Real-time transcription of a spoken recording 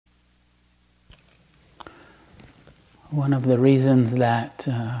One of the reasons that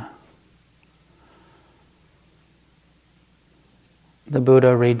the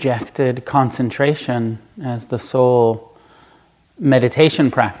Buddha rejected concentration as the sole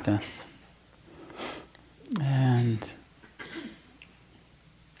meditation practice and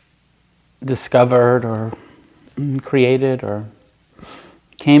discovered or created or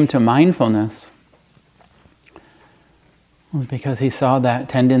came to mindfulness was because he saw that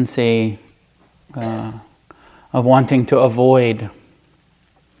tendency of wanting to avoid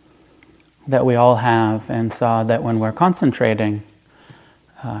that we all have, and saw that when we're concentrating,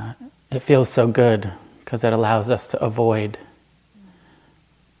 it feels so good because it allows us to avoid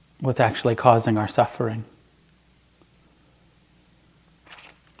what's actually causing our suffering.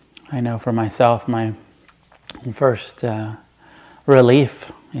 I know for myself, my first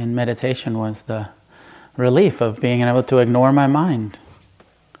relief in meditation was the relief of being able to ignore my mind.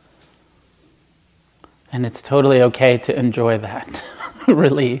 And it's totally okay to enjoy that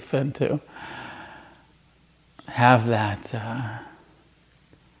relief and to have that,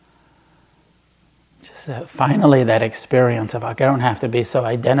 finally that experience of, like, I don't have to be so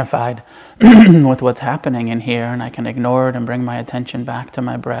identified with what's happening in here, and I can ignore it and bring my attention back to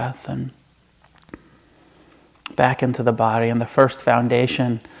my breath and back into the body. And the first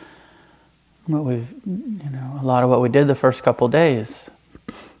foundation, a lot of what we did the first couple days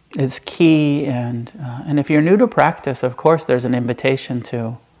is key. And if you're new to practice, of course, there's an invitation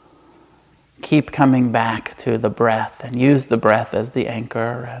to keep coming back to the breath and use the breath as the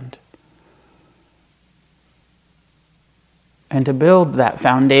anchor, and to build that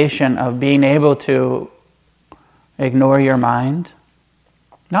foundation of being able to ignore your mind,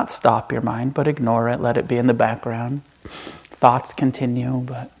 not stop your mind, but ignore it, let it be in the background. Thoughts continue,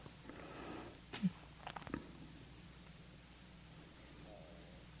 but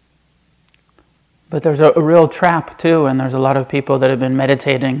there's a real trap too, and there's a lot of people that have been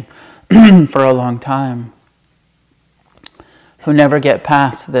meditating for a long time who never get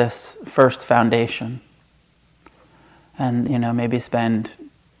past this first foundation. And, maybe spend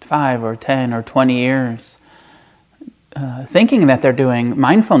 5 or 10 or 20 years thinking that they're doing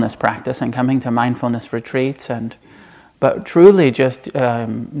mindfulness practice and coming to mindfulness retreats, but truly just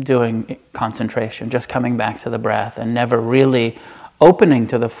doing concentration, just coming back to the breath, and never really opening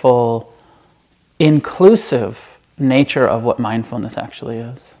to the full inclusive nature of what mindfulness actually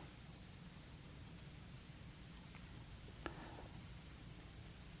is.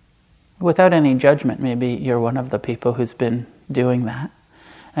 Without any judgment, maybe you're one of the people who's been doing that,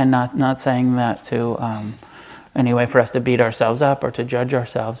 and not saying that to any way for us to beat ourselves up or to judge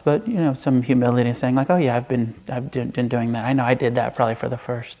ourselves, but some humility, saying like, oh yeah, I've been doing that. I know I did that probably for the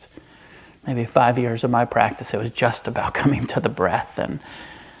first maybe 5 years of my practice. It was just about coming to the breath and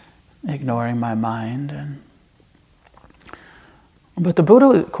ignoring my mind. But the Buddha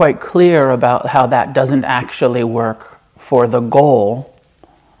was quite clear about how that doesn't actually work for the goal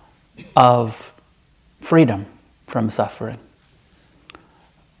of freedom from suffering.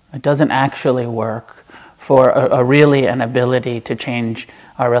 It doesn't actually work for really an ability to change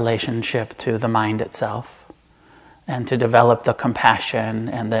our relationship to the mind itself, and to develop the compassion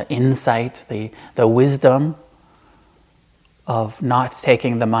and the insight, the wisdom of not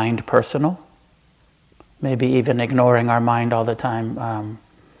taking the mind personal, maybe even ignoring our mind all the time,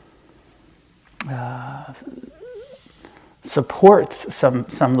 supports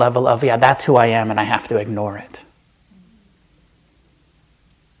some level of, yeah, that's who I am and I have to ignore it.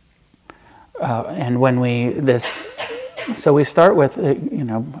 And when we start with,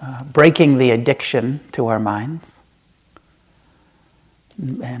 breaking the addiction to our minds.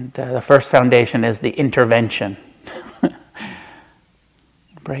 And the first foundation is the intervention.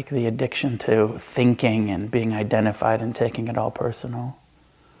 Break the addiction to thinking and being identified and taking it all personal.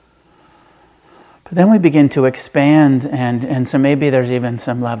 But then we begin to expand, and so maybe there's even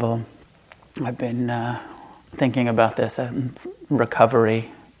some level, I've been thinking about this in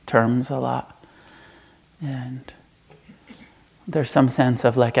recovery terms a lot, and there's some sense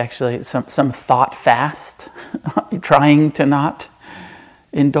of like actually some thought fast, trying to not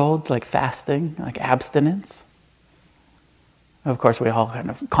indulge, like fasting, like abstinence. Of course, we all kind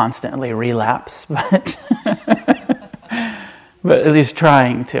of constantly relapse, but but at least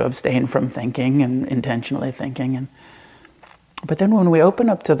trying to abstain from thinking and intentionally thinking. But then when we open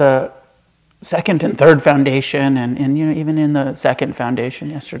up to the second and third foundation, and even in the second foundation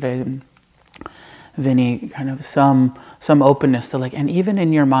yesterday, Vinny, kind of some openness to like, and even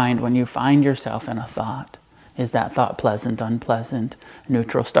in your mind when you find yourself in a thought, is that thought pleasant, unpleasant,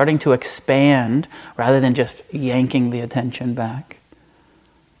 neutral? Starting to expand rather than just yanking the attention back.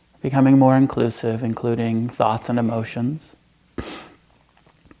 becoming more inclusive, including thoughts and emotions.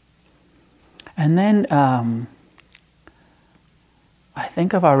 And then I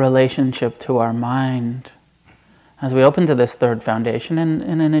think of our relationship to our mind as we open to this third foundation. And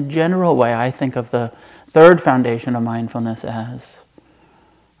in a general way, I think of the third foundation of mindfulness as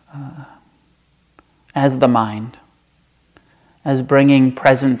the mind, as bringing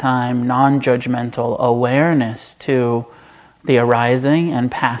present time, non-judgmental awareness to the arising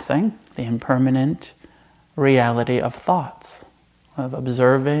and passing, the impermanent reality of thoughts, of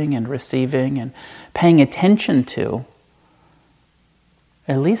observing and receiving and paying attention to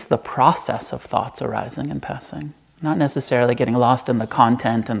at least the process of thoughts arising and passing. Not necessarily getting lost in the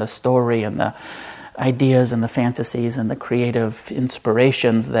content and the story and the ideas and the fantasies and the creative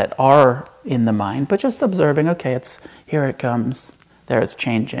inspirations that are in the mind, but just observing, okay, here it comes, there it's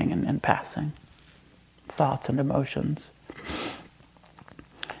changing and passing. Thoughts and emotions.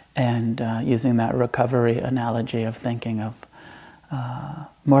 And using that recovery analogy of thinking of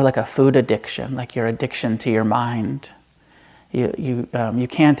more like a food addiction, like your addiction to your mind. You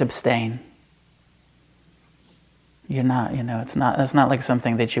can't abstain. You're not, it's not like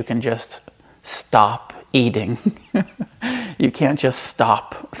something that you can just stop eating. You can't just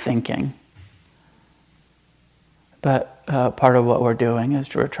stop thinking. But part of what we're doing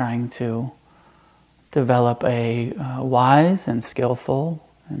is we're trying to develop a wise and skillful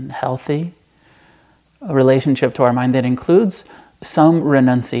and healthy relationship to our mind that includes some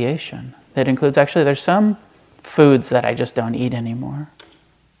renunciation. That includes, actually, there's some foods that I just don't eat anymore.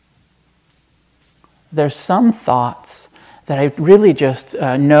 There's some thoughts that I really just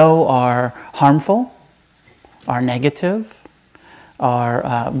know are harmful, are negative,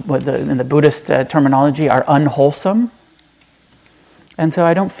 are, in the Buddhist terminology, are unwholesome. And so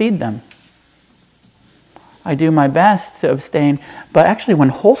I don't feed them. I do my best to abstain. But actually, when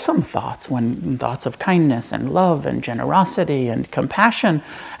wholesome thoughts, when thoughts of kindness and love and generosity and compassion,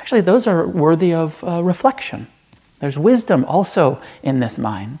 actually those are worthy of reflection. There's wisdom also in this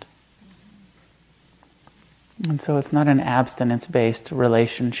mind. And so it's not an abstinence-based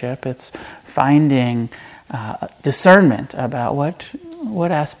relationship. It's finding discernment about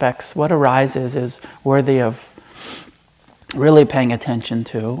what aspects, what arises is worthy of really paying attention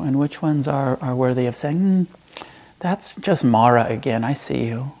to, and which ones are worthy of saying, that's just Mara again, I see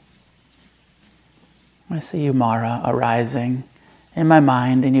you. I see you, Mara, arising in my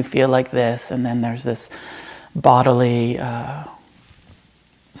mind, and you feel like this, and then there's this bodily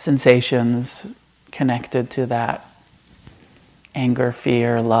sensations connected to that. Anger,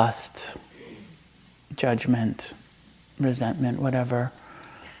 fear, lust, judgment, resentment, whatever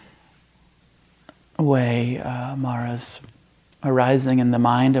way Mara's arising in the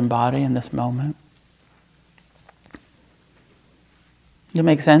mind and body in this moment. You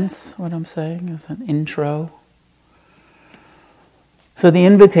make sense what I'm saying as an intro? So the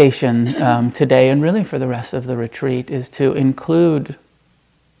invitation today, and really for the rest of the retreat, is to include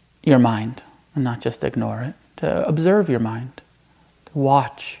your mind and not just ignore it, to observe your mind, to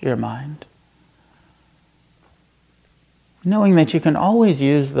watch your mind. Knowing that you can always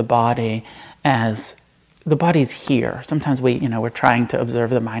use the body as the body's here. Sometimes we're trying to observe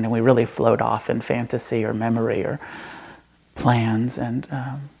the mind and we really float off in fantasy or memory or plans, and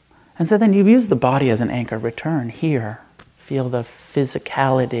so then you use the body as an anchor. Return here, feel the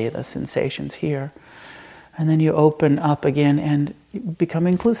physicality, the sensations here, and then you open up again and become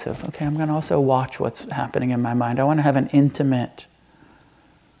inclusive. Okay, I'm going to also watch what's happening in my mind. I want to have an intimate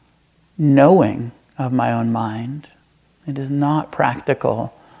knowing of my own mind. It is not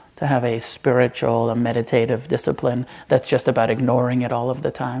practical to have a spiritual, a meditative discipline that's just about ignoring it all of the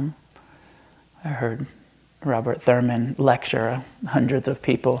time. I heard Robert Thurman lecture hundreds of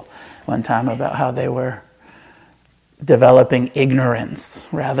people one time about how they were developing ignorance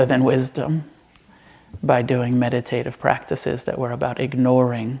rather than wisdom by doing meditative practices that were about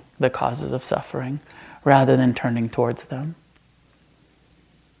ignoring the causes of suffering rather than turning towards them.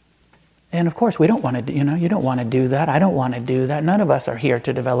 And of course, we don't want to, you don't want to do that. I don't want to do that. None of us are here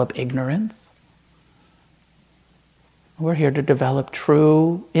to develop ignorance. We're here to develop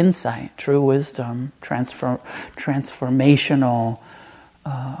true insight, true wisdom, transformational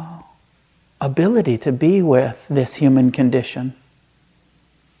ability to be with this human condition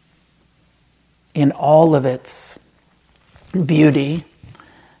in all of its beauty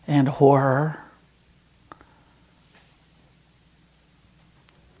and horror.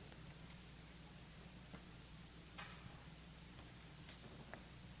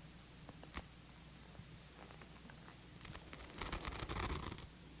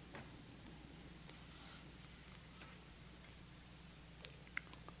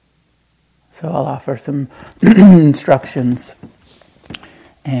 So I'll offer some instructions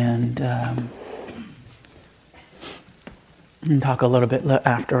and talk a little bit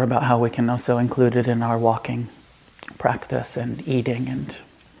after about how we can also include it in our walking practice and eating, and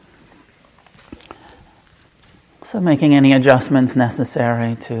so making any adjustments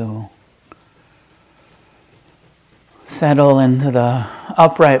necessary to settle into the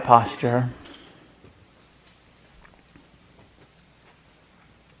upright posture.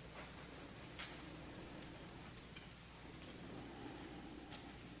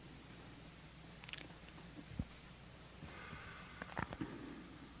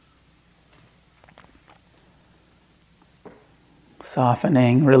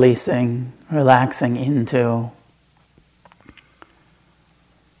 Softening, releasing, relaxing into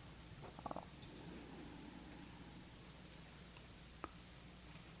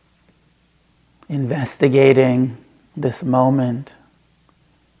investigating this moment,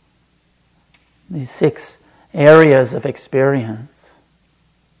 these 6 areas of experience.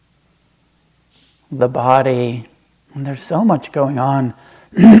 The body, and there's so much going on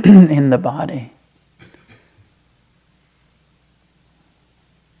in the body.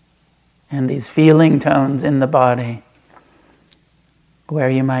 And these feeling tones in the body, where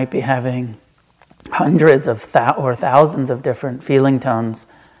you might be having hundreds of or thousands of different feeling tones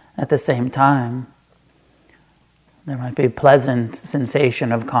at the same time. There might be pleasant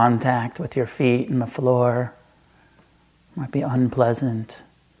sensation of contact with your feet and the floor. There might be unpleasant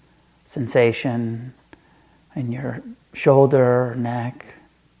sensation in your shoulder or neck.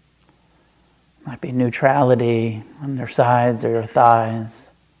 There might be neutrality on your sides or your thighs.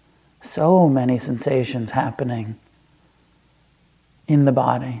 So many sensations happening in the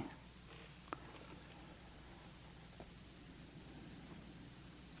body.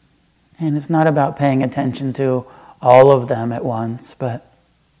 And it's not about paying attention to all of them at once, but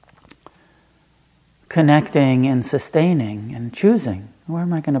connecting and sustaining and choosing. Where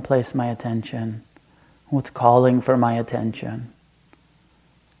am I going to place my attention? What's calling for my attention?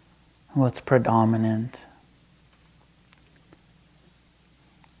 What's predominant?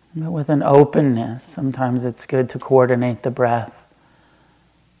 But with an openness, sometimes it's good to coordinate the breath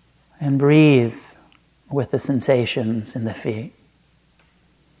and breathe with the sensations in the feet.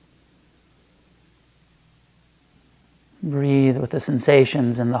 Breathe with the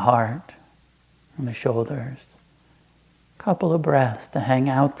sensations in the heart and the shoulders. A couple of breaths to hang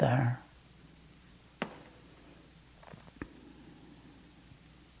out there.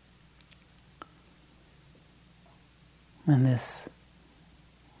 And this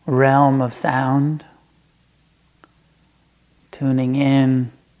realm of sound, tuning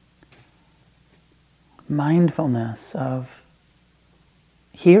in, mindfulness of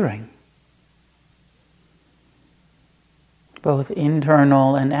hearing, both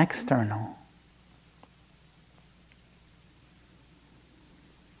internal and external.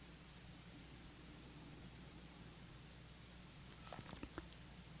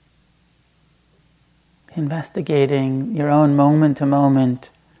 Investigating your own moment-to-moment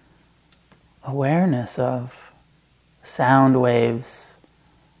awareness of sound waves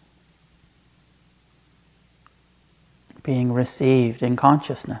being received in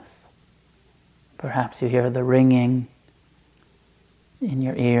consciousness. Perhaps you hear the ringing in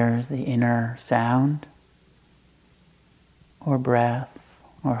your ears, the inner sound, or breath,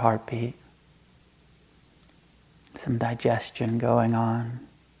 or heartbeat. Some digestion going on.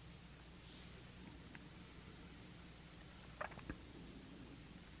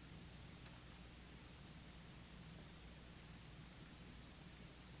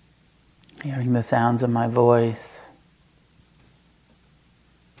 Hearing the sounds of my voice,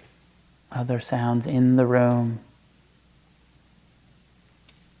 other sounds in the room.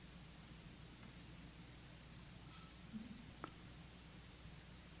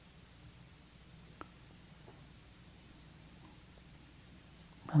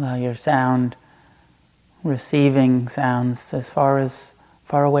 Allow your sound, receiving sounds as far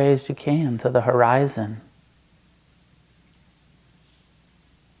away as you can to the horizon.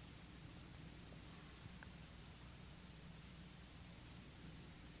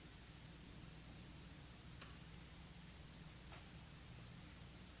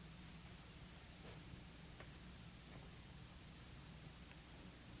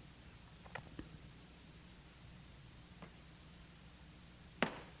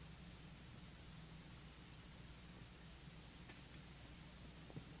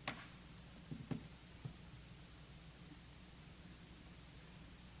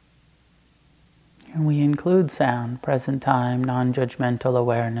 And we include sound, present time, non-judgmental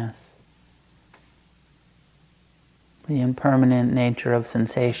awareness. the impermanent nature of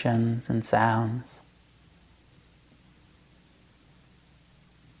sensations and sounds,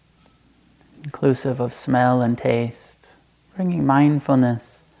 inclusive of smell and taste, bringing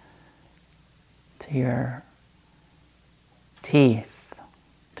mindfulness to your teeth,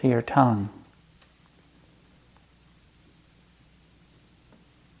 to your tongue.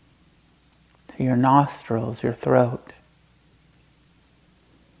 To your nostrils, your throat.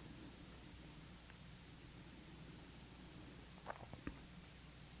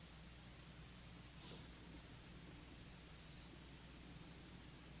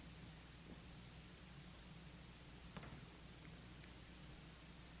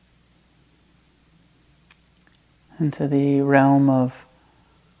 Into the realm of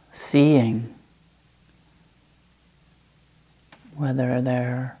seeing, whether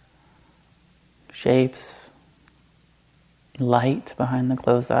they're shapes, light behind the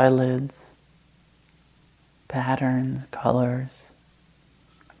closed eyelids, patterns, colors,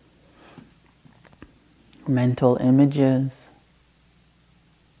 mental images.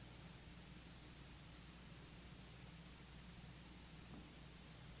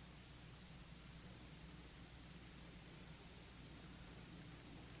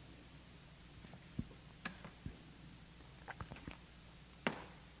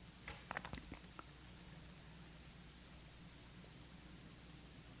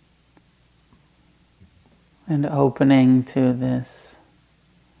 And opening to this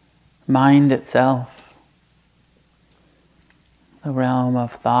mind itself, the realm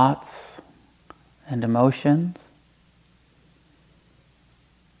of thoughts and emotions,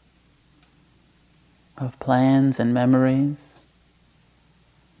 of plans and memories,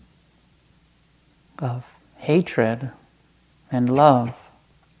 of hatred and love,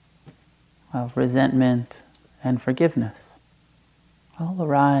 of resentment and forgiveness, all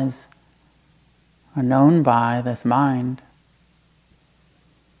arise, are known by this mind.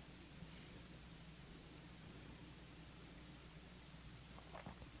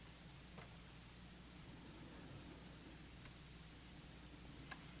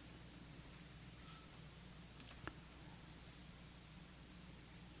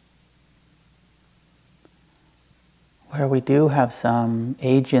 Where we do have some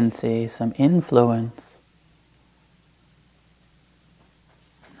agency, some influence,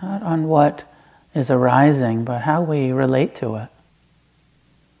 not on what is arising, but how we relate to it.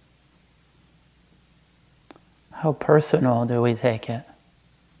 How personal do we take it?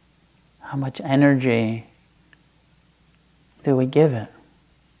 How much energy do we give it?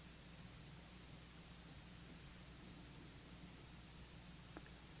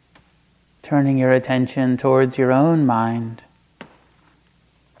 Turning your attention towards your own mind.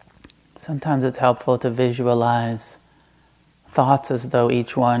 Sometimes it's helpful to visualize thoughts as though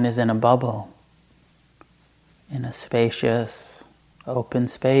each one is in a bubble, in a spacious, open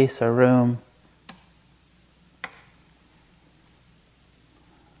space or room.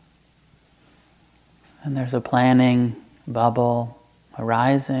 And there's a planning bubble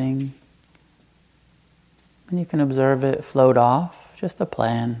arising. And you can observe it float off, just a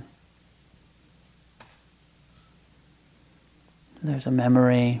plan. There's a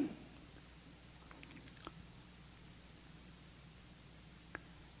memory.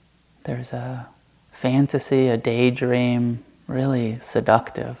 There's a fantasy, a daydream, really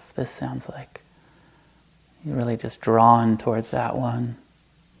seductive. This sounds like you're really just drawn towards that one.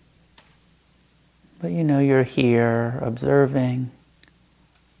 But you know you're here, observing,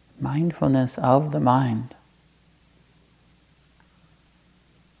 mindfulness of the mind.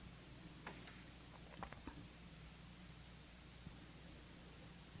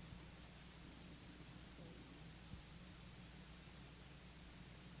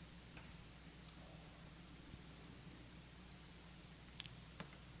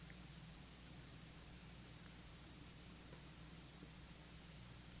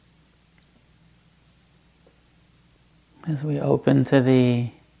 As we open to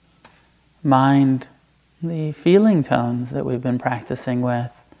the mind, the feeling tones that we've been practicing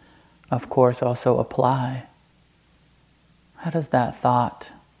with, of course, also apply. How does that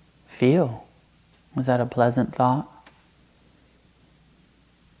thought feel? Was that a pleasant thought?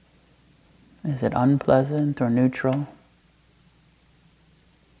 Is it unpleasant or neutral?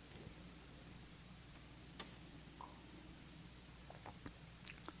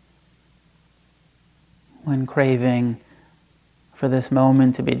 When craving for this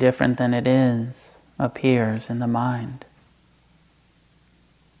moment to be different than it is appears in the mind,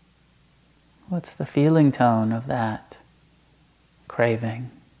 what's the feeling tone of that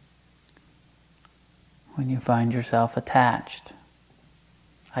craving? When you find yourself attached,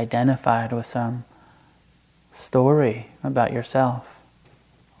 identified with some story about yourself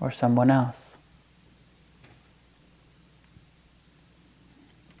or someone else?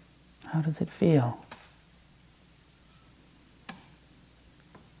 How does it feel?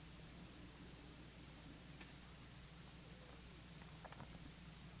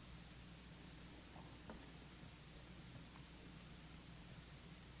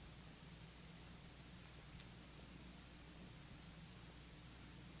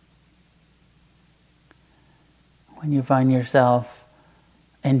 When you find yourself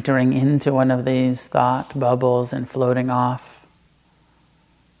entering into one of these thought bubbles and floating off,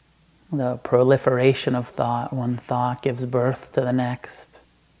 the proliferation of thought, one thought gives birth to the next.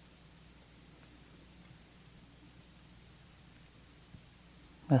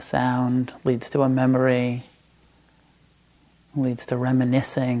 A sound leads to a memory, leads to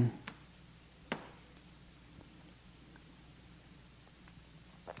reminiscing.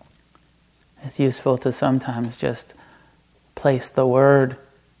 It's useful to sometimes just place the word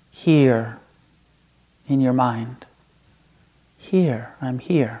here in your mind. Here, I'm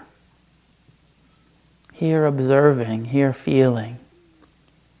here. Here observing, here feeling,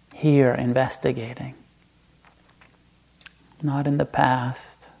 here investigating. Not in the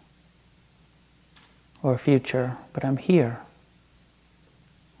past or future, but I'm here.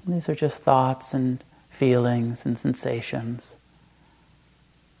 These are just thoughts and feelings and sensations.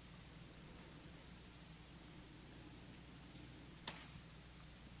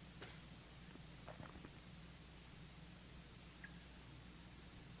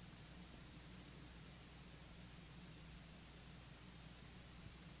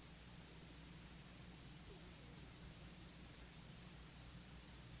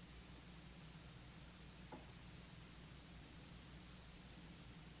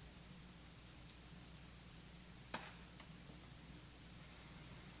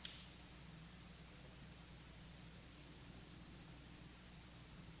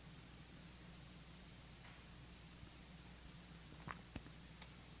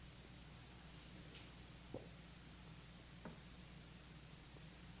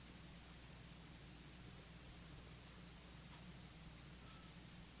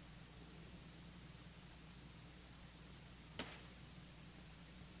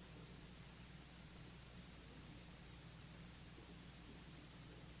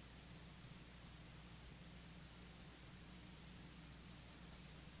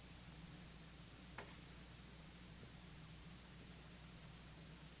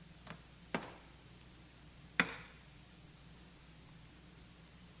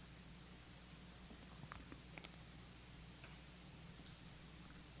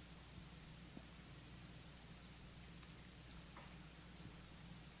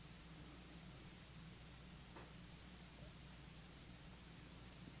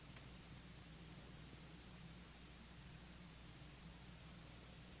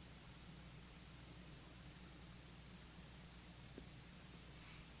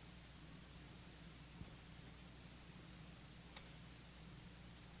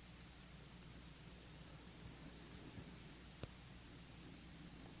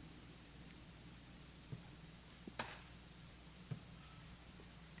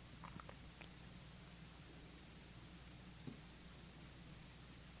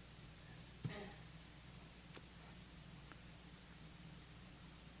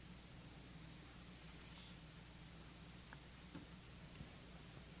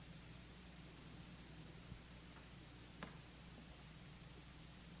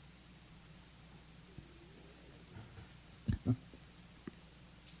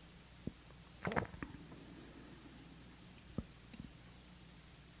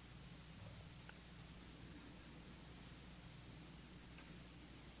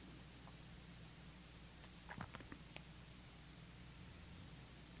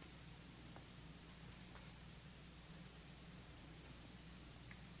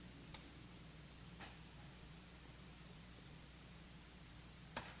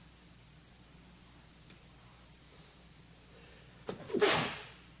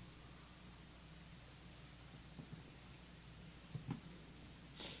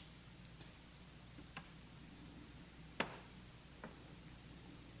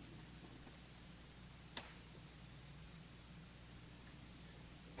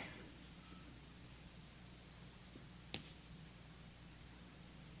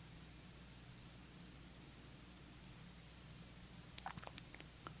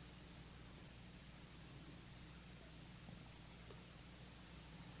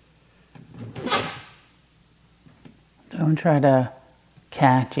 Don't try to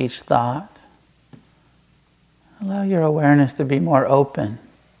catch each thought. Allow your awareness to be more open.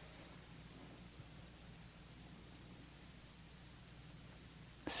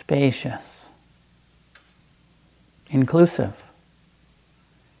 spacious, inclusive,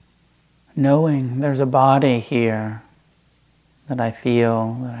 knowing there's a body here that I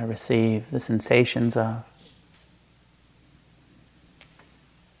feel, that I receive the sensations of.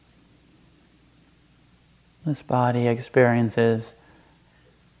 This body experiences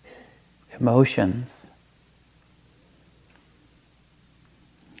emotions.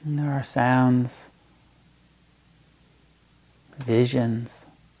 And there are sounds, visions,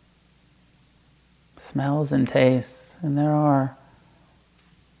 smells and tastes, and there are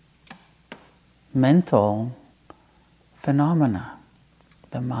mental phenomena.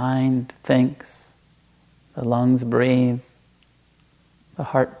 The mind thinks, the lungs breathe, the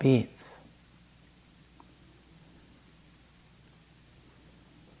heart beats.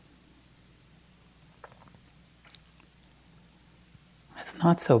 It's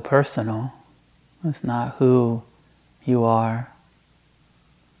not so personal. It's not who you are.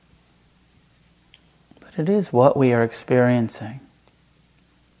 But it is what we are experiencing.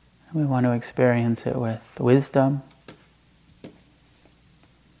 And we want to experience it with wisdom,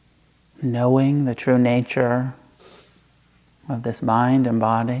 knowing the true nature of this mind and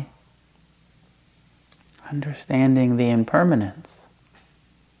body, understanding the impermanence.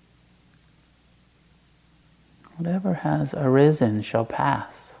 Whatever has arisen shall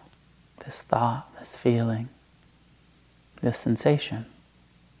pass. This thought, this feeling, this sensation.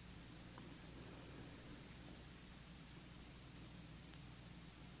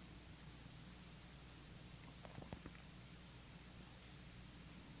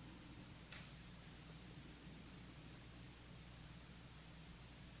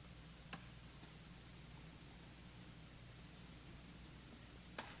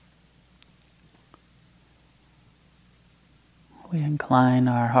 We incline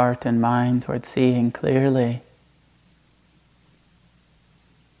our heart and mind towards seeing clearly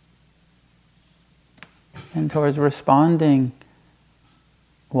and towards responding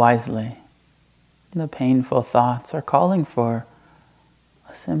wisely. The painful thoughts are calling for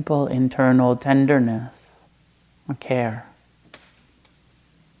a simple internal tenderness, a care,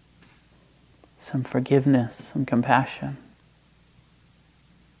 some forgiveness, some compassion.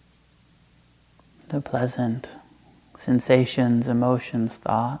 The pleasant sensations, emotions,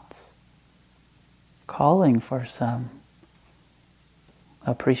 thoughts, calling for some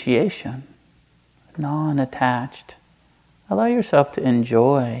appreciation, non-attached. Allow yourself to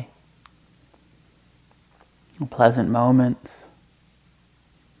enjoy pleasant moments.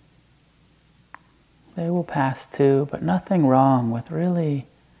 They will pass too, but nothing wrong with really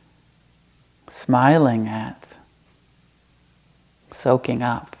smiling at, soaking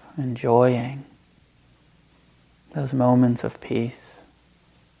up, enjoying those moments of peace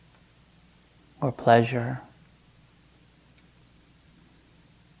or pleasure.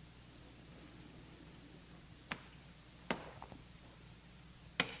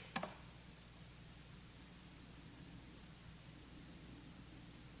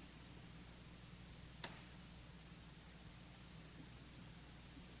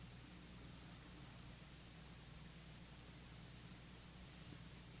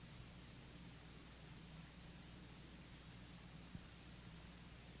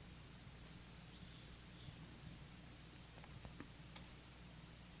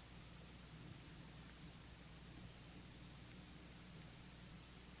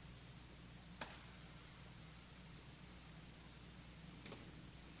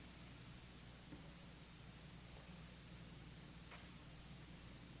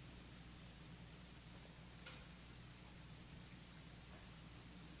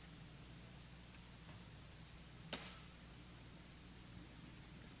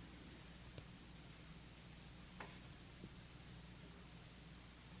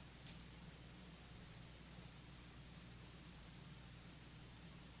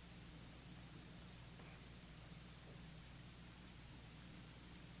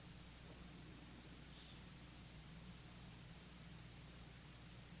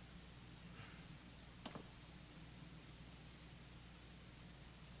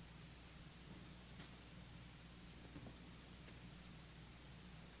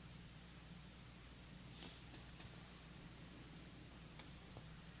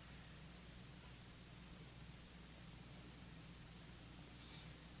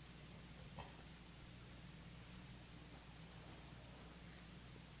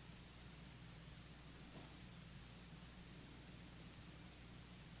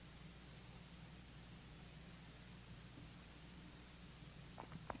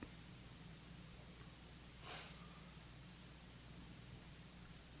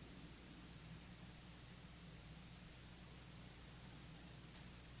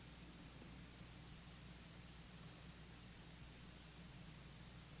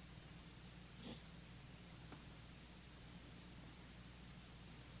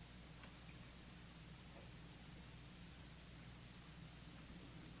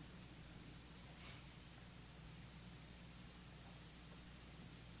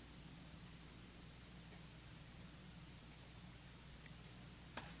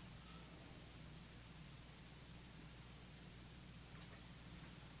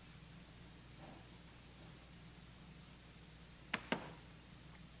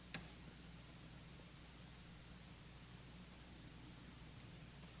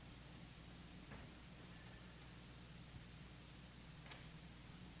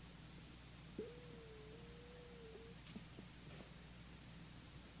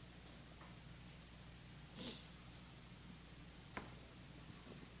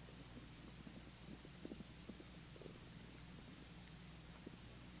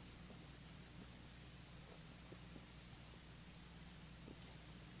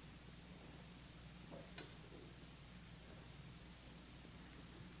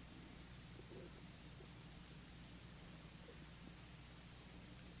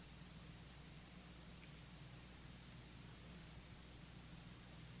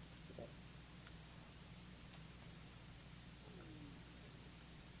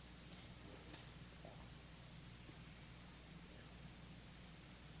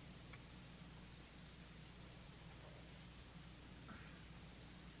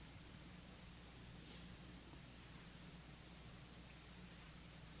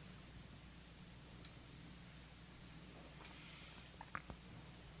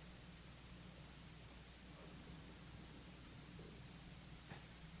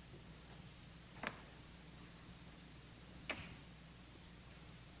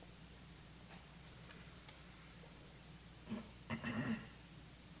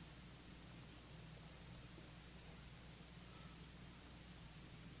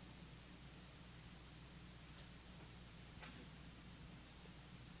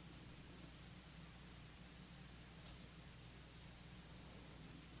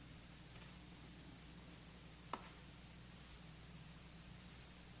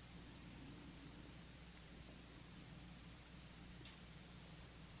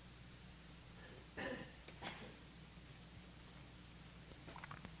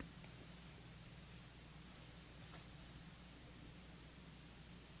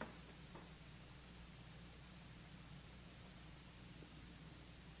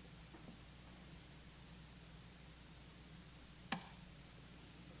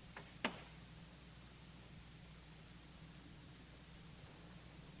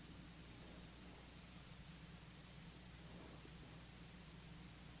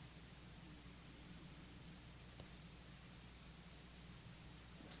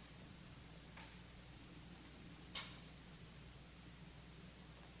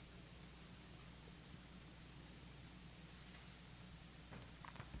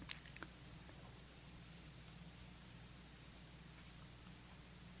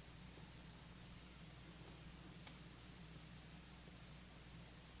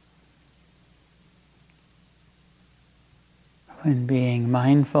 When being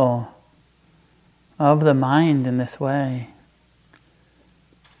mindful of the mind in this way,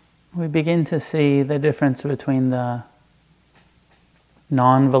 we begin to see the difference between the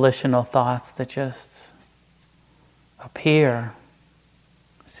non-volitional thoughts that just appear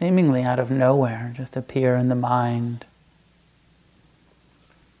seemingly out of nowhere, just appear in the mind,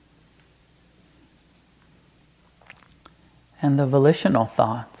 and the volitional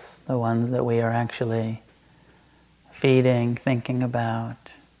thoughts, the ones that we are actually feeding, thinking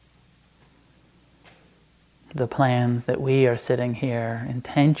about, the plans that we are sitting here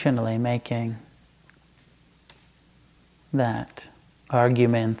intentionally making, that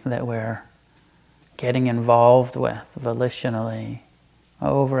argument that we're getting involved with volitionally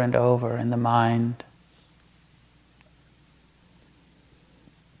over and over in the mind.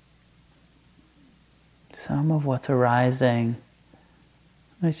 Some of what's arising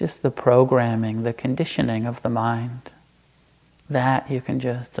is just the programming, the conditioning of the mind. That you can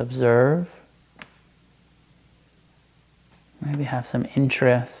just observe, maybe have some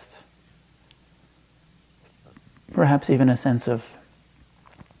interest, perhaps even a sense of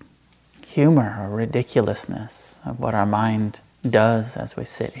humor or ridiculousness of what our mind does as we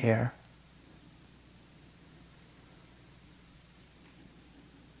sit here.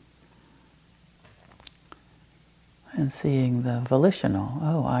 And seeing the volitional,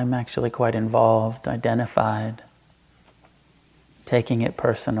 oh, I'm actually quite involved, identified, taking it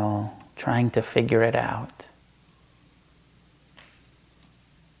personal, trying to figure it out.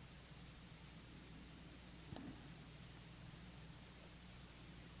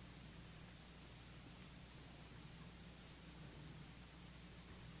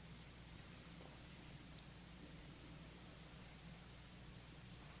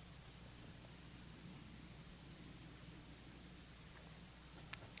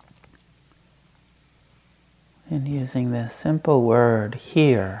 And using this simple word,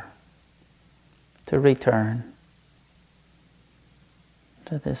 here, to return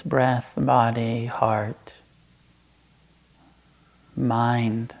to this breath, body, heart,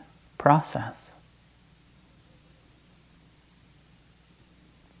 mind process.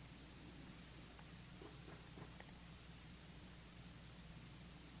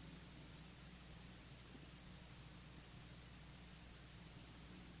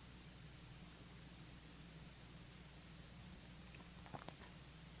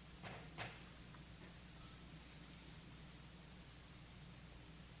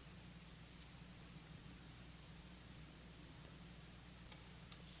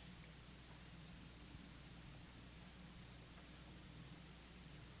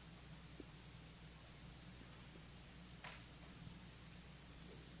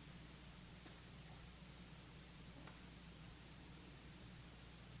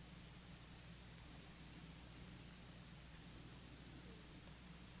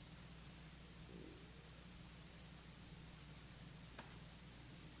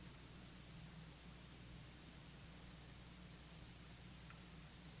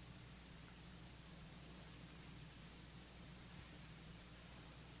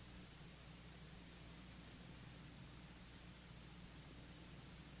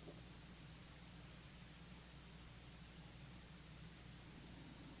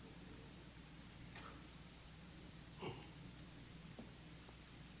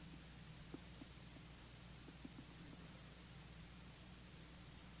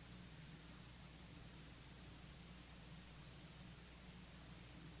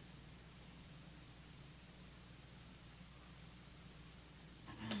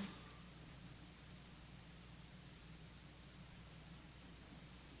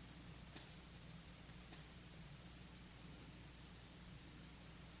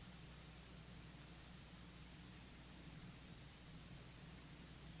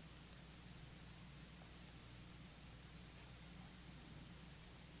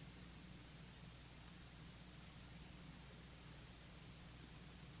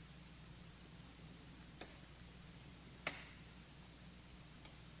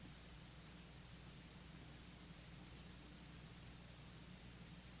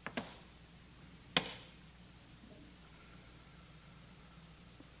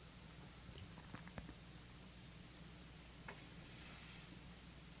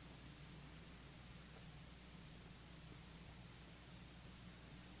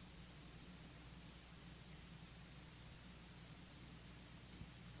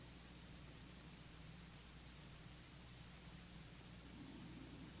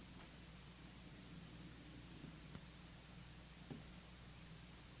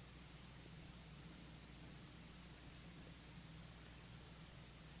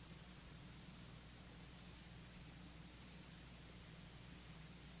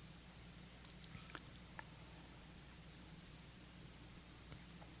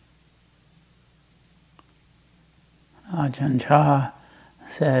 Ajahn Chah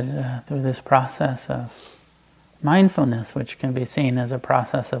said through this process of mindfulness, which can be seen as a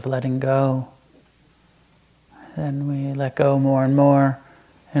process of letting go, then we let go more and more.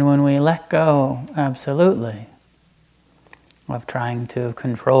 And when we let go, absolutely, of trying to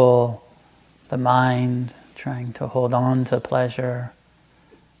control the mind, trying to hold on to pleasure,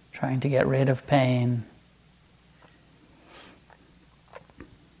 trying to get rid of pain,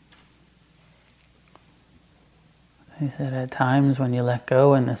 he said at times when you let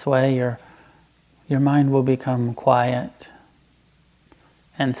go in this way, your mind will become quiet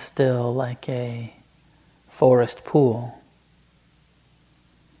and still like a forest pool.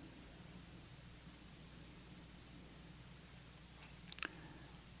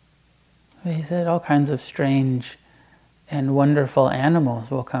 He said all kinds of strange and wonderful animals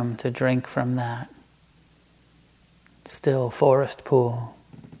will come to drink from that still forest pool.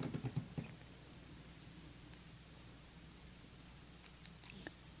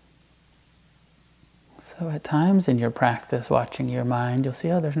 So at times in your practice, watching your mind, you'll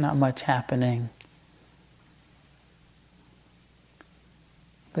see, oh, there's not much happening.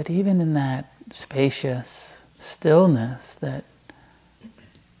 But even in that spacious stillness that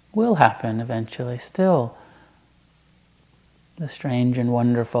will happen eventually, still the strange and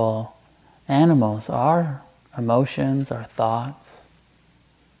wonderful animals, our emotions, our thoughts,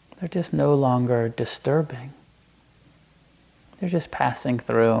 they're just no longer disturbing. They're just passing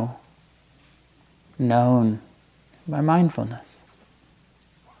through, known by mindfulness.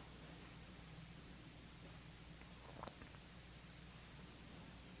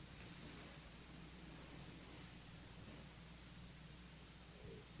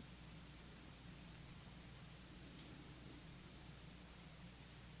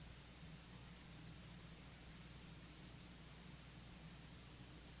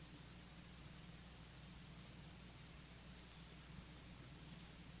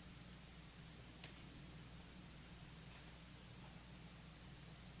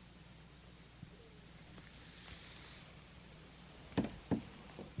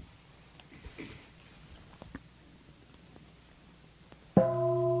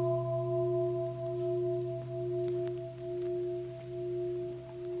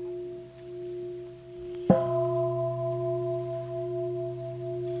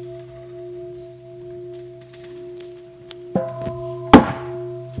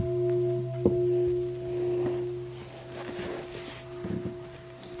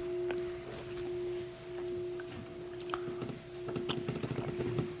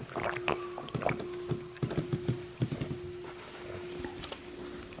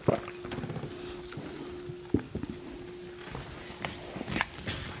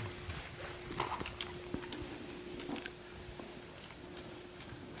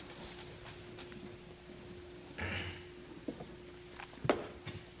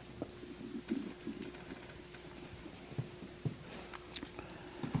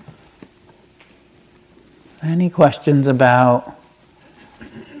 Any questions about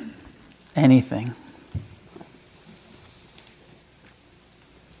anything?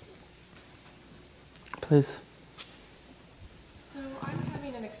 Please. So I'm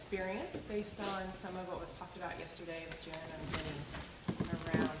having an experience based on some of what was talked about yesterday with Jen and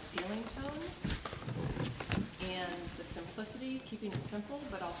Jenny around feeling tone and the simplicity, keeping it simple,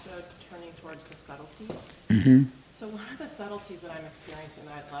 but also turning towards the subtleties. Mm-hmm. So one of the subtleties that I'm experiencing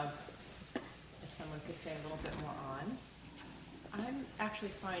that I'd love if someone could say a little bit more on, I'm actually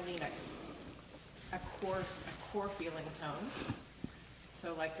finding a core feeling tone.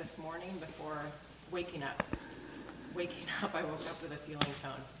 So like this morning before waking up, I woke up with a feeling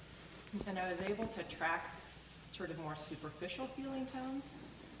tone. And I was able to track sort of more superficial feeling tones,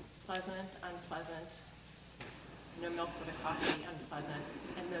 pleasant, unpleasant, no milk for the coffee, unpleasant.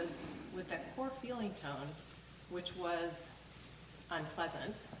 And those, with that core feeling tone, which was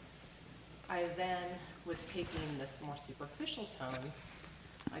unpleasant, I then was taking this more superficial tones,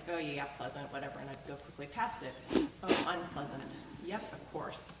 like, oh yeah, pleasant, whatever, and I'd go quickly past it. Oh, unpleasant. Yep, of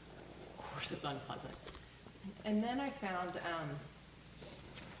course it's unpleasant. And then I found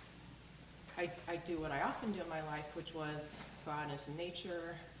I do what I often do in my life, which was go out into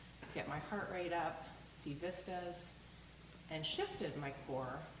nature, get my heart rate up, see vistas, and shifted my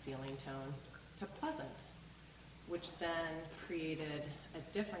core feeling tone to pleasant, which then created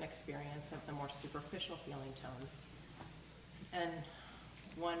a different experience of the more superficial feeling tones. And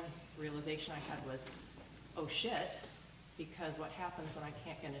one realization I had was, oh shit, because what happens when I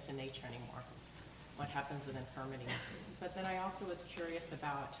can't get into nature anymore? What happens with infirmity? But then I also was curious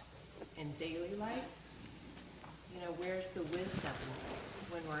about, in daily life, where's the wisdom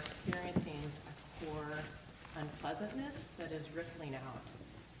when we're experiencing a core unpleasantness that is rippling out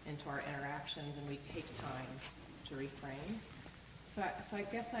into our interactions, and we take time to reframe. So I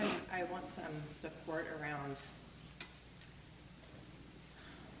guess I want some support around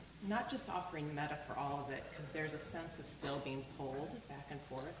not just offering metta for all of it, because there's a sense of still being pulled back and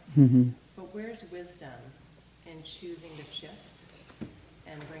forth, but where's wisdom in choosing to shift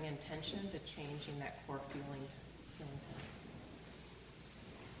and bring intention to changing that core feeling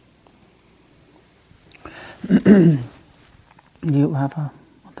tone? You have a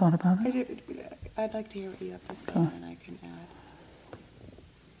thought about it? I'd like to hear what you have to say, and then I can add.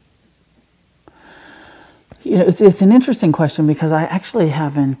 It's an interesting question because I actually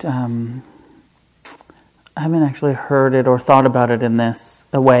haven't actually heard it or thought about it in this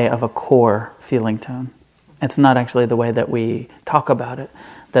a way of a core feeling tone. It's not actually the way that we talk about it,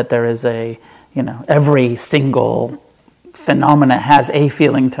 that there is every single phenomena has a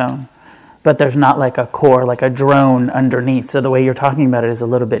feeling tone, but there's not like a core, like a drone underneath. So the way you're talking about it is a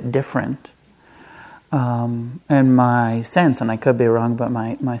little bit different. And my sense, and I could be wrong, but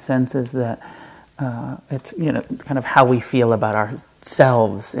my sense is that it's kind of how we feel about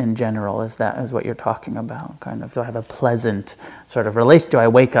ourselves in general is what you're talking about. Kind of, do I have a pleasant sort of relation? Do I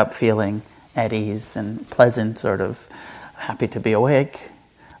wake up feeling at ease and pleasant, sort of happy to be awake,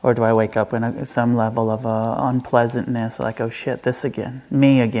 or do I wake up in some level of unpleasantness, like, oh shit, this again,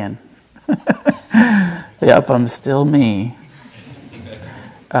 me again. Yep, I'm still me.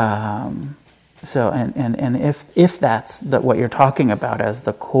 So and if that's what you're talking about as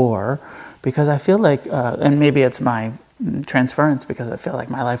the core. Because I feel like, and maybe it's my transference, because I feel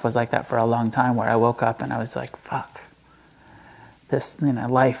like my life was like that for a long time, where I woke up and I was like, fuck, this,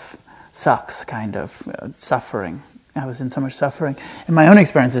 life sucks, kind of, suffering. I was in so much suffering. And my own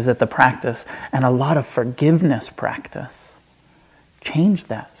experience is that the practice, and a lot of forgiveness practice, changed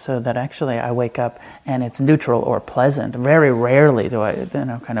that, so that actually I wake up and it's neutral or pleasant. Very rarely do I,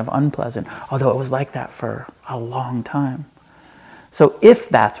 kind of unpleasant, although it was like that for a long time. So if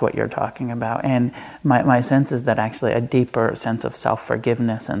that's what you're talking about, and my sense is that actually a deeper sense of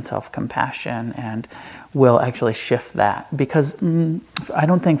self-forgiveness and self-compassion and will actually shift that. Because I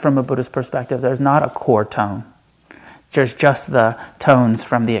don't think from a Buddhist perspective there's not a core tone. There's just the tones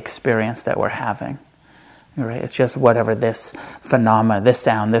from the experience that we're having. Right? It's just whatever this phenomena, this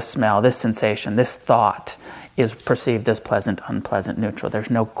sound, this smell, this sensation, this thought is perceived as pleasant, unpleasant, neutral. There's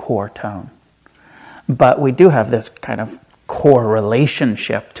no core tone. But we do have this kind of core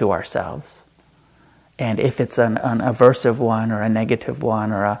relationship to ourselves. And if it's an aversive one or a negative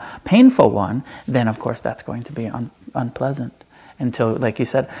one or a painful one, then of course that's going to be unpleasant until, like you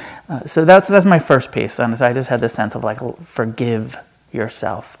said. So that's my first piece. And so I just had this sense of like, forgive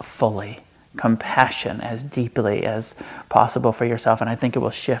yourself fully. Compassion as deeply as possible for yourself. And I think it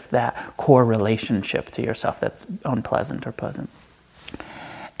will shift that core relationship to yourself that's unpleasant or pleasant.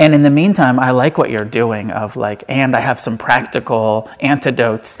 And in the meantime, I like what you're doing and I have some practical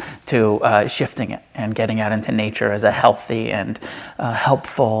antidotes to shifting it and getting out into nature as a healthy and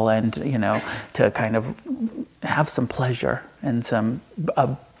helpful and, to kind of have some pleasure and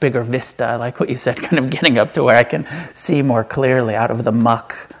a bigger vista. I like what you said, kind of getting up to where I can see more clearly out of the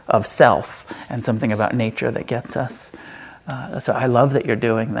muck of self and something about nature that gets us. So I love that you're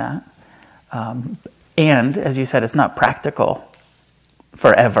doing that. And as you said, it's not practical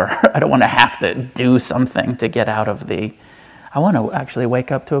forever. I don't want to have to do something to get out of I want to actually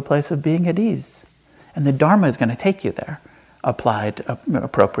wake up to a place of being at ease. And the Dharma is going to take you there, applied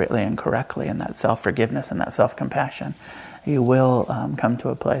appropriately and correctly, and that self-forgiveness and that self-compassion. You will come to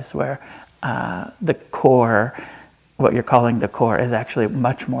a place where the core, what you're calling the core, is actually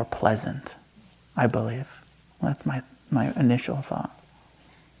much more pleasant, I believe. That's my initial thought.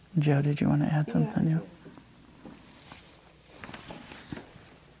 Joe, did you want to add something?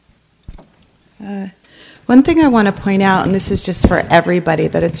 Yeah. One thing I want to point out, and this is just for everybody,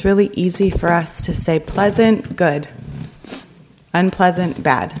 that it's really easy for us to say pleasant, good, unpleasant,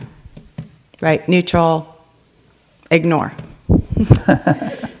 bad, right? Neutral, ignore.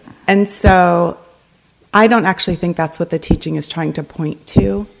 And so I don't actually think that's what the teaching is trying to point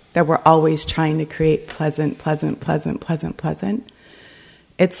to, that we're always trying to create pleasant, pleasant, pleasant, pleasant, pleasant.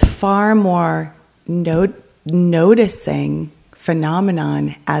 It's far more noticing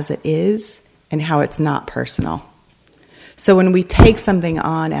phenomenon as it is and how it's not personal. So when we take something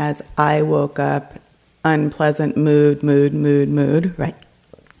on as I woke up, unpleasant mood, right?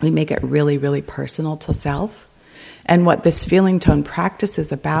 We make it really, really personal to self. And what this feeling tone practice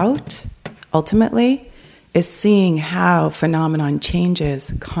is about, ultimately, is seeing how phenomenon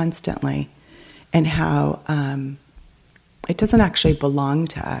changes constantly and how it doesn't actually belong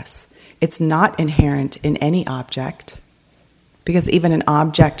to us. It's not inherent in any object, because even an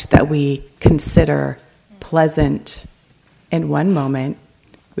object that we consider pleasant in one moment,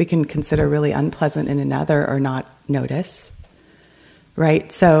 we can consider really unpleasant in another or not notice,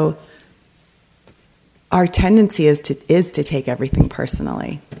 right? So our tendency is to take everything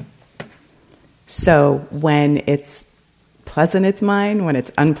personally. So when it's pleasant, it's mine. When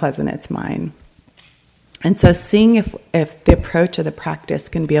it's unpleasant, it's mine. And so seeing if the approach of the practice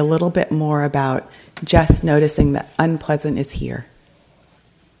can be a little bit more about just noticing that unpleasant is here.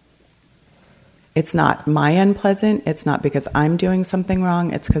 It's not my unpleasant. It's not because I'm doing something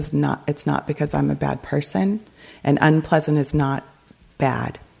wrong. It's not because I'm a bad person. And unpleasant is not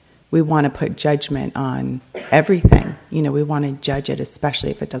bad. We want to put judgment on everything. We want to judge it,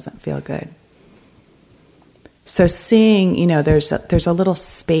 especially if it doesn't feel good. So seeing, there's a little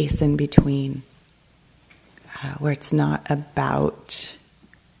space in between where it's not about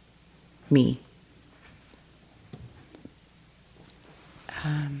me.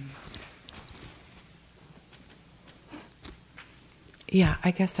 Yeah,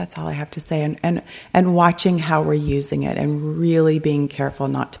 I guess that's all I have to say. And watching how we're using it and really being careful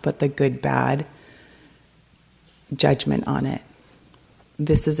not to put the good, bad judgment on it.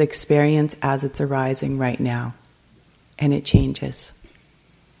 This is experience as it's arising right now. And it changes.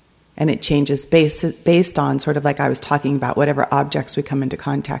 And it changes based on sort of like I was talking about, whatever objects we come into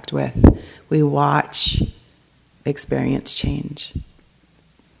contact with. We watch experience change.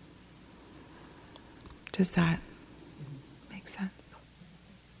 Does that make sense?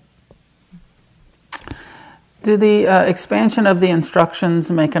 Do the expansion of the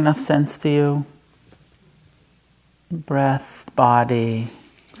instructions make enough sense to you? Breath, body,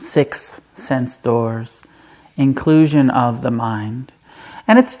 6 sense doors, inclusion of the mind.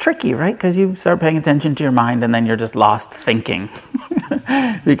 And it's tricky, right? Because you start paying attention to your mind and then you're just lost thinking.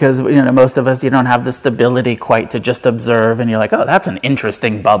 Because, most of us, you don't have the stability quite to just observe and you're like, oh, that's an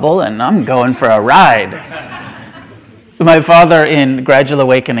interesting bubble and I'm going for a ride. My father in Gradual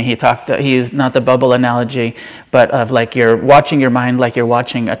Awakening, he used not the bubble analogy, but of like you're watching your mind like you're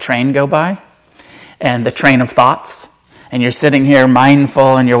watching a train go by and the train of thoughts. And you're sitting here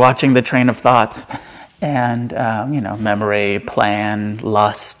mindful and you're watching the train of thoughts. And, memory, plan,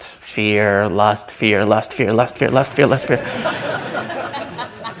 lust, fear, lust, fear, lust, fear, lust, fear, lust, fear, lust, fear.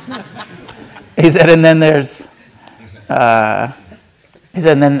 He said, and then there's, and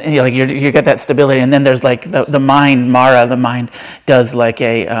then you get that stability, and then there's like the mind, Mara, the mind does like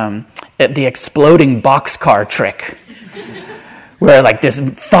the exploding boxcar trick, where like this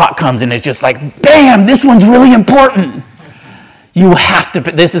thought comes and it's just like, bam, this one's really important. You have to,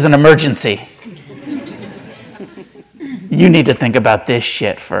 this is an emergency. You need to think about this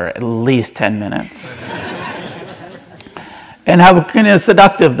shit for at least 10 minutes. And how kind of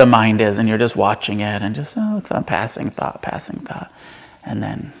seductive the mind is, and you're just watching it, and just, it's a passing thought. And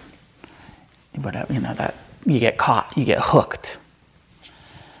then, whatever, that you get caught, you get hooked.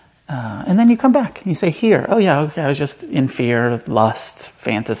 And then you come back, you say, here, oh yeah, okay, I was just in fear, lust,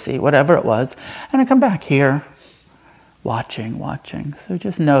 fantasy, whatever it was. And I come back here. Watching. So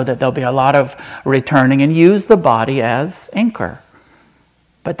just know that there'll be a lot of returning, and use the body as anchor.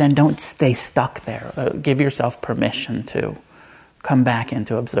 But then don't stay stuck there. Give yourself permission to come back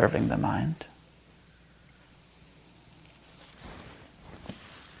into observing the mind.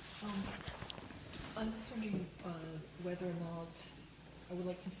 I'm just wondering whether or not I would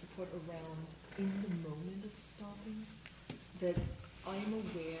like some support around in the moment of stopping, that I'm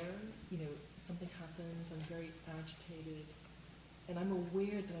aware, something happens, I'm very agitated, and I'm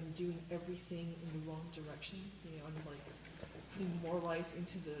aware that I'm doing everything in the wrong direction. I'm like putting more rice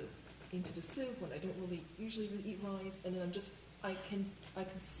into the soup when I don't usually eat rice, and then I can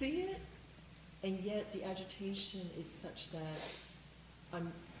see it, and yet the agitation is such that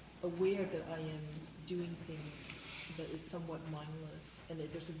I'm aware that I am doing things that is somewhat mindless, and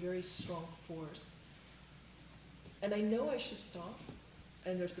that there's a very strong force. And I know I should stop.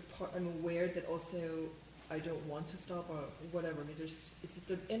 And there's a part I'm aware that also I don't want to stop or whatever. I mean,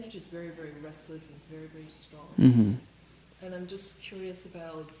 the energy is very, very restless and it's very, very strong. Mm-hmm. And I'm just curious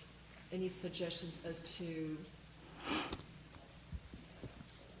about any suggestions as to,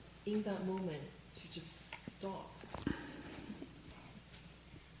 in that moment, to just stop.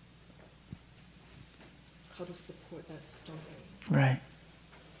 How to support that stopping. Right.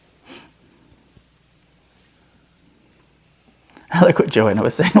 I like what Joanna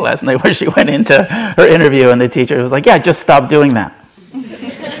was saying last night where she went into her interview and the teacher was like, yeah, just stop doing that.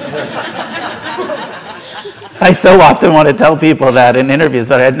 I so often want to tell people that in interviews,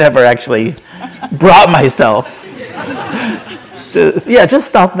 but I'd never actually brought myself just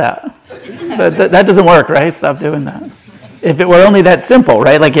stop that. That doesn't work, right? Stop doing that. If it were only that simple,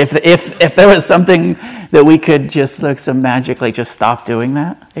 right? Like if there was something that we could just so magically just stop doing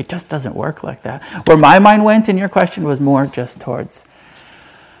that, it just doesn't work like that. Where my mind went in your question was more just towards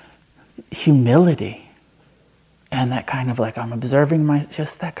humility. And that kind of like, I'm observing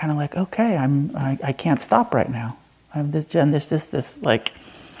just that kind of like, okay, I can't stop right now. I have this, and there's just this like,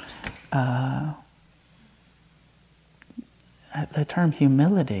 the term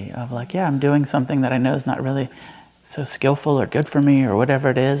humility of like, yeah, I'm doing something that I know is not really so skillful or good for me or whatever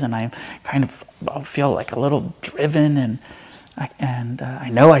it is, and I kind of feel like a little driven, and I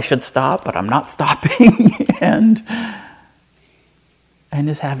know I should stop, but I'm not stopping, and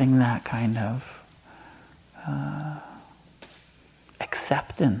just having that kind of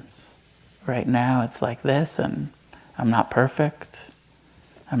acceptance. Right now it's like this, and I'm not perfect.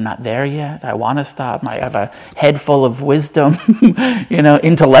 I'm not there yet. I want to stop. I have a head full of wisdom.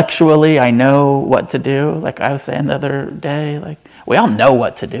 Intellectually, I know what to do. Like I was saying the other day, like we all know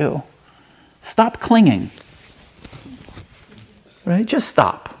what to do. Stop clinging. Right? Just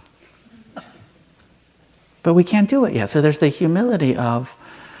stop. But we can't do it yet. So there's the humility of,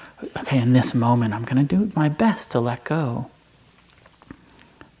 okay, in this moment, I'm going to do my best to let go.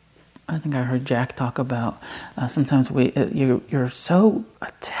 I think I heard Jack talk about sometimes you're so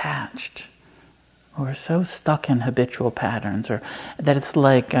attached or so stuck in habitual patterns, or that it's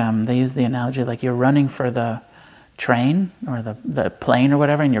like, they use the analogy like you're running for the train or the plane or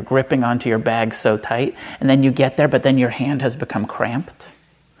whatever, and you're gripping onto your bag so tight, and then you get there, but then your hand has become cramped.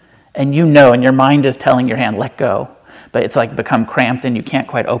 And and your mind is telling your hand, let go. But it's like become cramped and you can't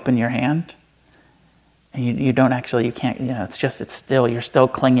quite open your hand. And you can't, it's still, you're still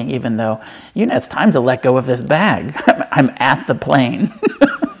clinging even though, it's time to let go of this bag. I'm at the plane.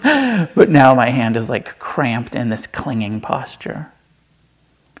 But now my hand is like cramped in this clinging posture.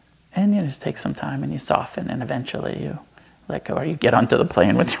 And you just take some time and you soften, and eventually you let go, or you get onto the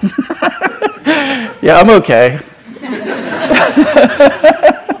plane with your yeah, I'm okay.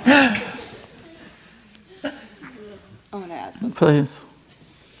 I want to add something. Please.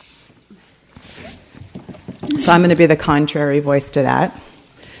 So I'm going to be the contrary voice to that.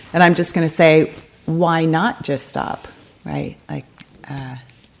 And I'm just going to say, why not just stop, right? Like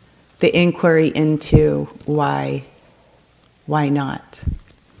the inquiry into why not.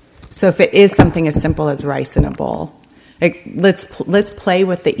 So if it is something as simple as rice in a bowl, like let's play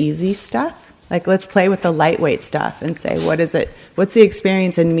with the easy stuff. Like let's play with the lightweight stuff and say, what is it? What's the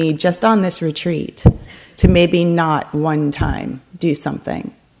experience in me just on this retreat to maybe not one time do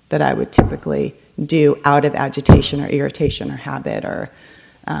something that I would typically do out of agitation or irritation or habit, or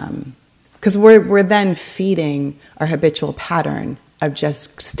because we're then feeding our habitual pattern of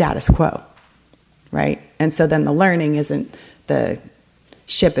just status quo, right? And so then the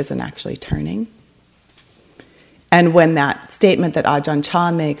ship isn't actually turning. And when that statement that Ajahn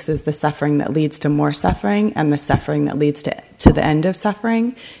Chah makes is the suffering that leads to more suffering and the suffering that leads to the end of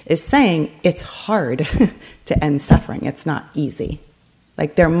suffering, is saying it's hard to end suffering. It's not easy.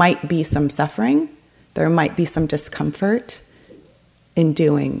 Like there might be some suffering, there might be some discomfort in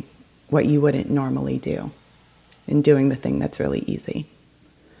doing what you wouldn't normally do, in doing the thing that's really easy.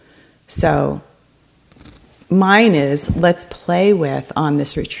 So mine is, let's play with, on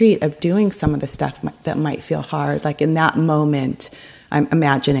this retreat, of doing some of the stuff that might feel hard. Like in that moment, I'm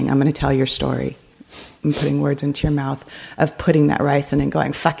imagining, I'm going to tell your story. I'm putting words into your mouth, of putting that rice in and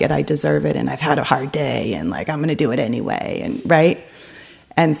going, fuck it, I deserve it, and I've had a hard day, and like I'm going to do it anyway, and right?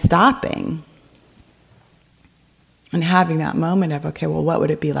 And stopping and having that moment of, okay, well, what would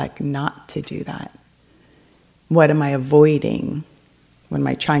it be like not to do that? What am I avoiding? What am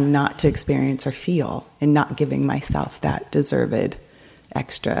I trying not to experience or feel, and not giving myself that deserved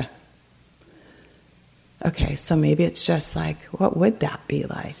extra? Okay, so maybe it's just like, what would that be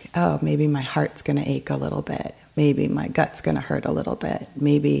like? Oh, maybe my heart's going to ache a little bit. Maybe my gut's going to hurt a little bit.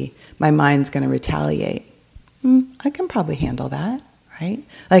 Maybe my mind's going to retaliate. I can probably handle that, right?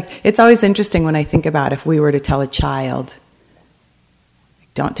 Like, it's always interesting when I think about if we were to tell a child,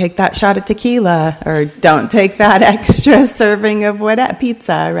 don't take that shot of tequila, or don't take that extra serving of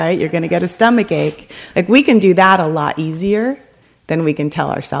pizza, right? You're going to get a stomach ache. Like, we can do that a lot easier than we can tell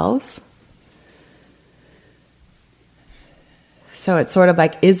ourselves. So it's sort of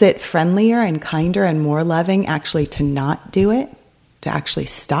like, is it friendlier and kinder and more loving actually to not do it, to actually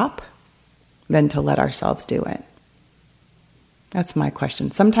stop, than to let ourselves do it? That's my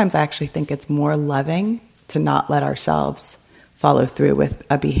question. Sometimes I actually think it's more loving to not let ourselves follow through with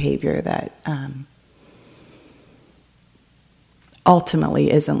a behavior that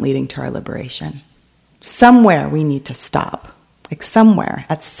ultimately isn't leading to our liberation. Somewhere we need to stop. Like somewhere,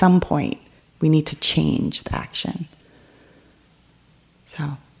 at some point, we need to change the action.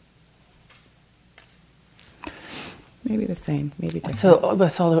 So maybe the same, maybe different. So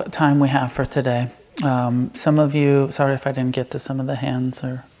that's all the time we have for today. Some of you, sorry if I didn't get to some of the hands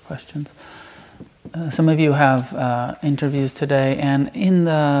or questions. Some of you have interviews today, and in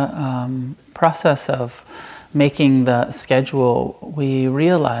the process of making the schedule, we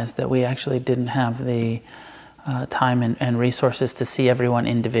realized that we actually didn't have the time and resources to see everyone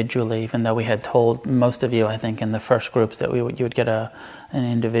individually, even though we had told most of you, I think, in the first groups that you would get an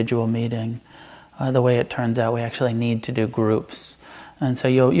individual meeting. The way it turns out, we actually need to do groups. And so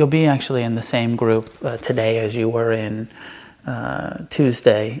you'll be actually in the same group today as you were in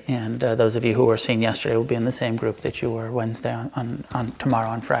Tuesday, and those of you who were seen yesterday will be in the same group that you were Wednesday on tomorrow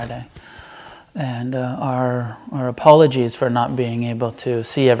on Friday. And our apologies for not being able to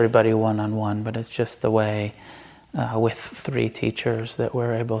see everybody one-on-one, but it's just the way with 3 teachers that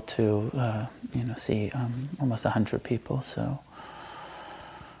we're able to see almost 100 people. So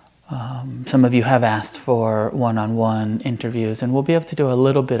some of you have asked for one-on-one interviews, and we'll be able to do a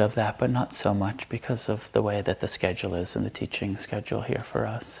little bit of that, but not so much because of the way that the schedule is and the teaching schedule here for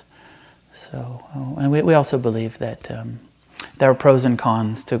us. So, and we also believe that there are pros and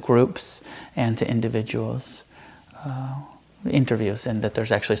cons to groups and to individuals interviews, and that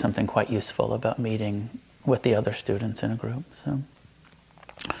there's actually something quite useful about meeting with the other students in a group. So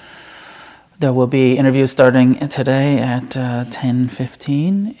there will be interviews starting today at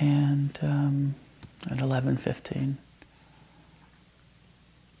 10:15 and at 11:15.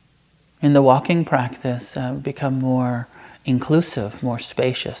 In the walking practice, become more inclusive, more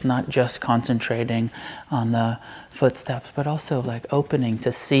spacious, not just concentrating on the footsteps, but also like opening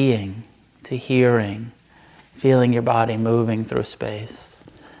to seeing, to hearing, feeling your body moving through space,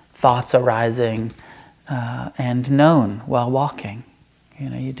 thoughts arising and known while walking.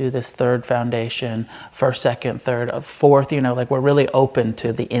 You do this third foundation, first, second, third, fourth, like we're really open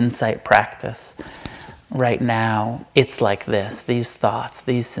to the insight practice. Right now, it's like this, these thoughts,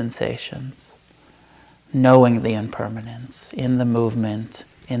 these sensations. Knowing the impermanence in the movement,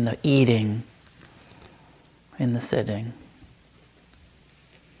 in the eating, in the sitting.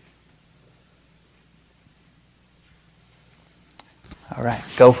 All right,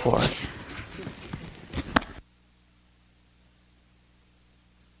 go for it.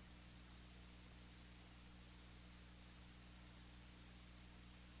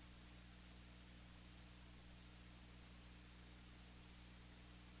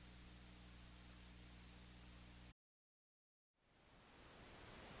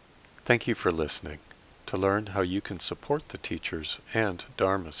 Thank you for listening. To learn how you can support the teachers and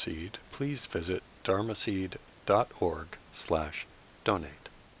Dharma Seed, please visit dharmaseed.org/donate.